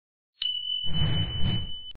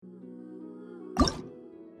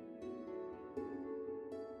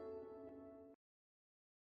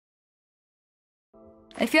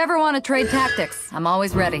If you ever want to trade tactics, I'm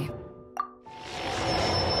always ready.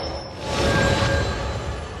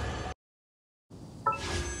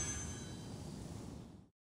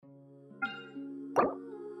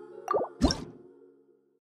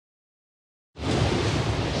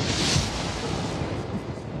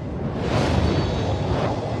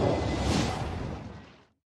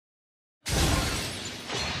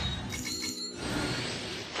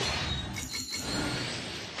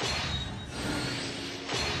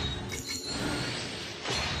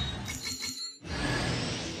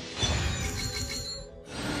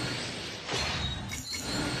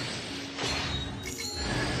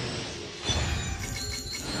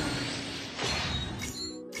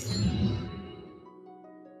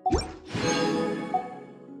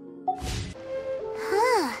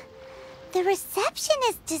 The reception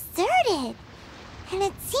is deserted, and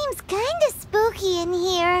it seems kinda spooky in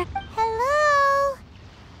here. Hello?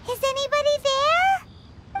 Is anybody there?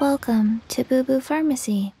 Welcome to Boo Boo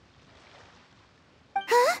Pharmacy.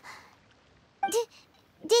 Huh? Did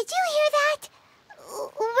you hear that?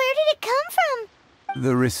 Where did it come from?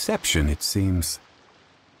 The reception, it seems.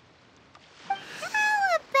 How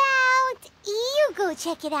about you go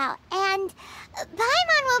check it out, and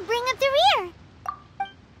Paimon will bring up the rear.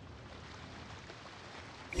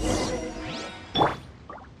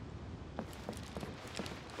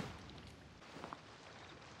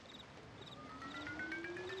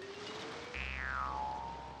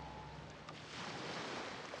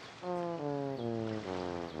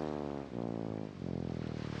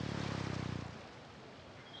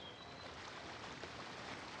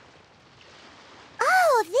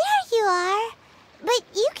 Oh, there you are. But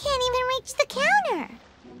you can't even reach the counter.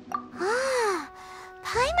 Ah,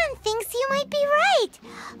 Paimon thinks you might be right.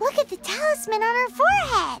 Look at the talisman on her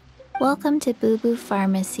forehead. Welcome to Boo Boo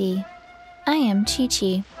Pharmacy. I am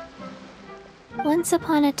Chi-Chi. Once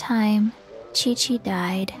upon a time, Chi-Chi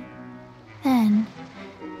died. Then,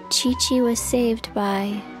 Chi-Chi was saved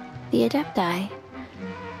by the Adepti.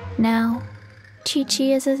 Now, Chi-Chi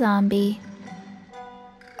is a zombie.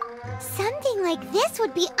 Something like this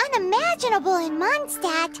would be unimaginable in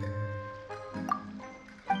Mondstadt.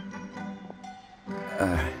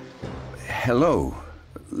 Hello,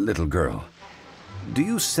 little girl. Do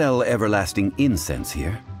you sell everlasting incense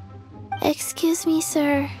here? Excuse me,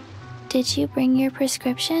 sir. Did you bring your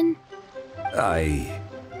prescription?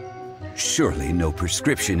 Surely no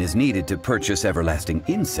prescription is needed to purchase everlasting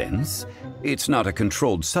incense. It's not a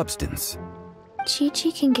controlled substance.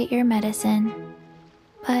 Chi-Chi can get your medicine,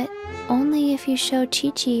 but only if you show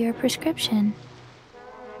Chi-Chi your prescription.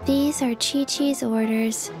 These are Chi-Chi's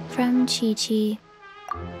orders from Chi-Chi.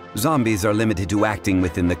 Zombies are limited to acting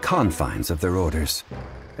within the confines of their orders.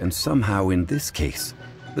 And somehow in this case,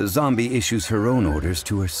 the zombie issues her own orders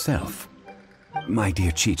to herself. My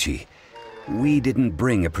dear Chi-Chi, we didn't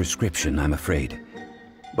bring a prescription, I'm afraid.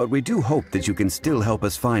 But we do hope that you can still help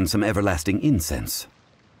us find some everlasting incense.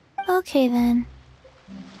 Okay then.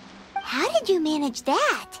 How did you manage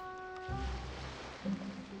that?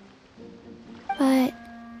 But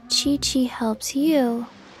Chi-Chi helps you.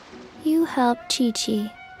 You help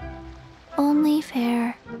Chi-Chi. Only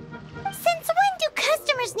fair. Since when do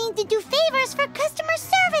customers need to do favors for customer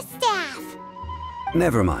service staff?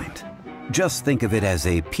 Never mind. Just think of it as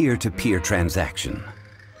a peer-to-peer transaction.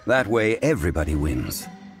 That way everybody wins.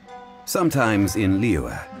 Sometimes in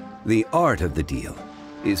Liyue, the art of the deal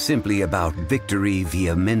is simply about victory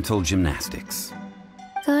via mental gymnastics.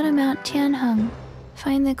 Go to Mount Tianheng,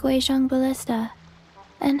 find the Guizhong Ballista,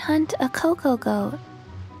 and hunt a cocoa goat.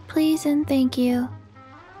 Please and thank you.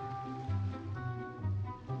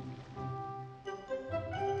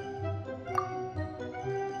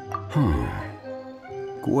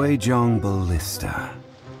 Guizhong Ballista.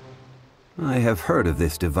 I have heard of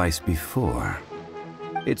this device before.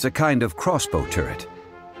 It's a kind of crossbow turret,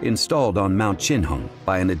 installed on Mount Qinheng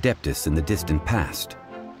by an adeptus in the distant past.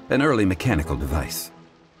 An early mechanical device.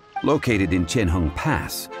 Located in Qinheng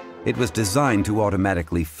Pass, it was designed to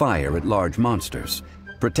automatically fire at large monsters,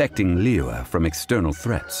 protecting Liyue from external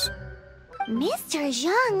threats. Mr.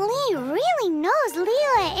 Zhang Li really knows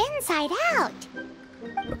Liyue inside out.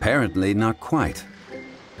 Apparently not quite.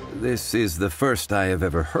 This is the first I have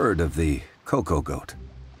ever heard of the cocoa goat.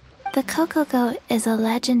 The cocoa goat is a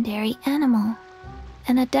legendary animal,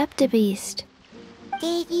 an adeptabeast.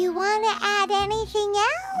 Did you want to add anything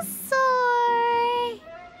else, or...?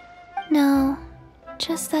 No,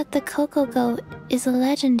 just that the cocoa goat is a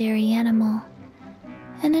legendary animal,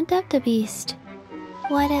 an adeptabeast.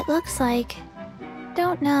 What it looks like,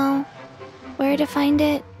 don't know. Where to find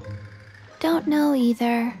it, don't know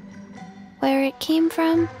either. Where it came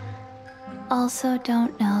from, also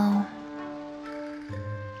don't know.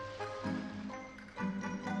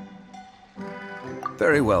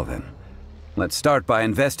 Very well then. Let's start by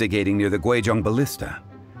investigating near the Guizhong Ballista.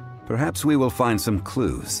 Perhaps we will find some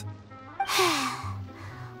clues.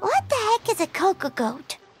 What the heck is a cocoa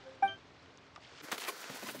goat?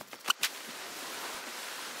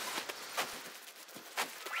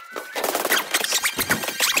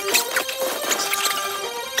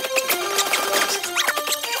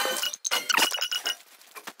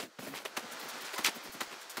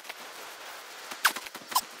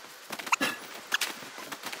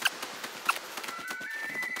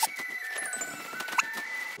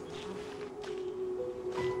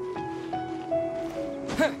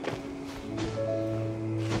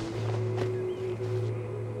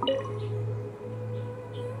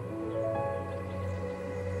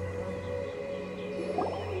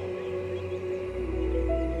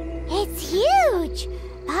 It's huge!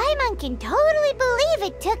 Paimon can totally believe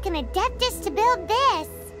it took an Adeptus to build this.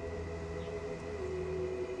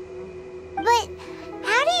 But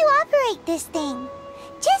how do you operate this thing?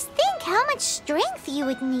 Just think how much strength you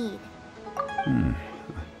would need.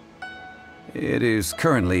 It is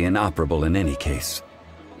currently inoperable in any case.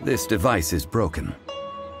 This device is broken.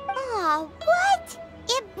 Aw, what?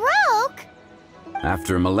 It broke?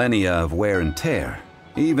 After millennia of wear and tear,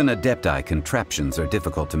 even Adepti contraptions are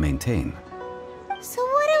difficult to maintain. So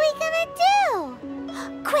what are we gonna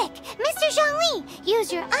do? Quick, Mr. Zhongli,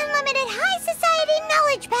 use your unlimited high society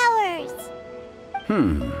knowledge powers!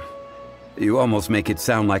 You almost make it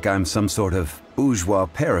sound like I'm some sort of bourgeois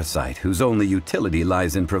parasite whose only utility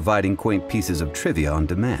lies in providing quaint pieces of trivia on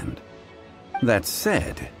demand. That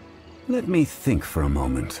said, let me think for a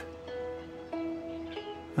moment.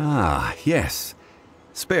 Ah, yes.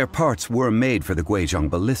 Spare parts were made for the Guizhong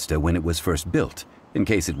Ballista when it was first built, in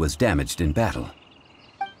case it was damaged in battle.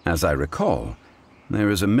 As I recall, there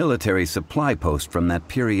is a military supply post from that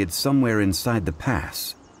period somewhere inside the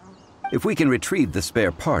pass. If we can retrieve the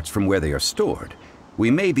spare parts from where they are stored,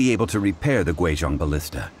 we may be able to repair the Guizhong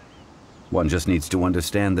Ballista. One just needs to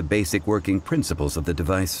understand the basic working principles of the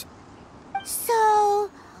device.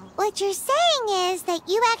 So, what you're saying is that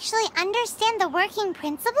you actually understand the working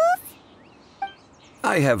principles?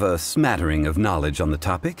 I have a smattering of knowledge on the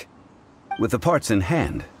topic. With the parts in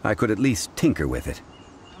hand, I could at least tinker with it.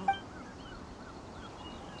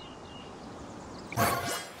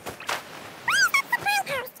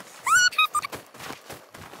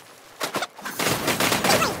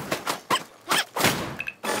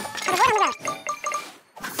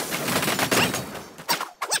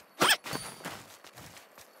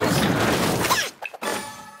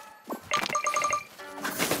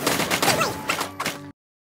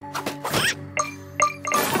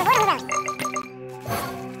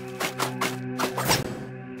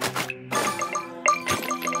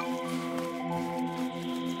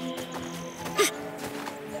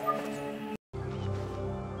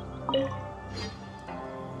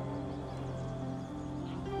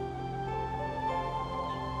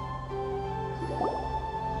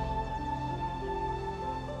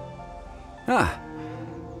 Ah,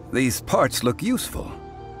 these parts look useful.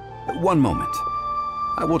 One moment.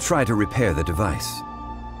 I will try to repair the device.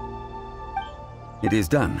 It is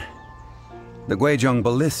done. The Guizhong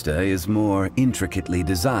Ballista is more intricately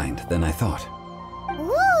designed than I thought.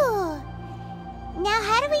 Ooh! Now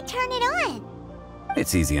how do we turn it on?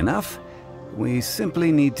 It's easy enough. We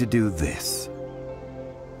simply need to do this.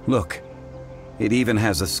 Look, it even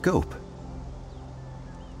has a scope.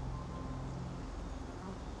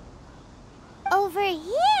 Over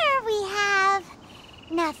here we have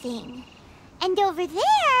nothing. And over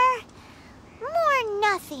there, more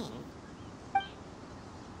nothing.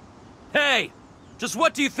 Hey! Just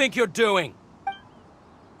what do you think you're doing?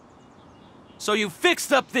 So you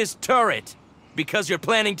fixed up this turret because you're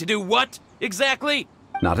planning to do what, exactly?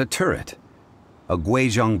 Not a turret. A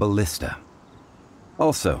Guizhong Ballista.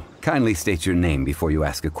 Also, kindly state your name before you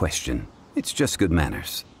ask a question. It's just good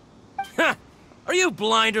manners. Ha! Are you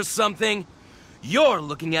blind or something? You're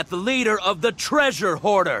looking at the leader of the treasure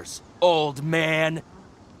hoarders, old man.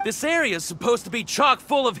 This area's supposed to be chock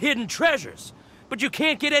full of hidden treasures, but you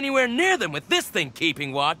can't get anywhere near them with this thing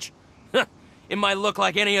keeping watch. It might look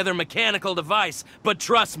like any other mechanical device, but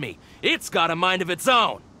trust me, it's got a mind of its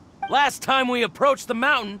own. Last time we approached the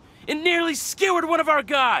mountain, it nearly skewered one of our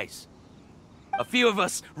guys. A few of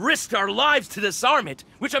us risked our lives to disarm it,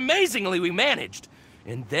 which amazingly we managed.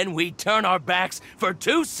 And then we turn our backs for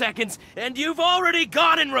 2 seconds, and you've already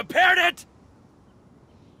gone and repaired it?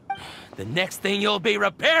 The next thing you'll be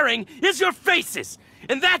repairing is your faces,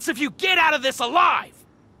 and that's if you get out of this alive!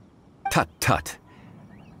 Tut tut.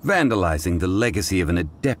 Vandalizing the legacy of an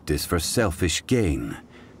Adeptus for selfish gain.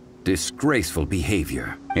 Disgraceful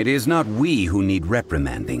behavior. It is not we who need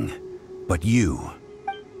reprimanding, but you.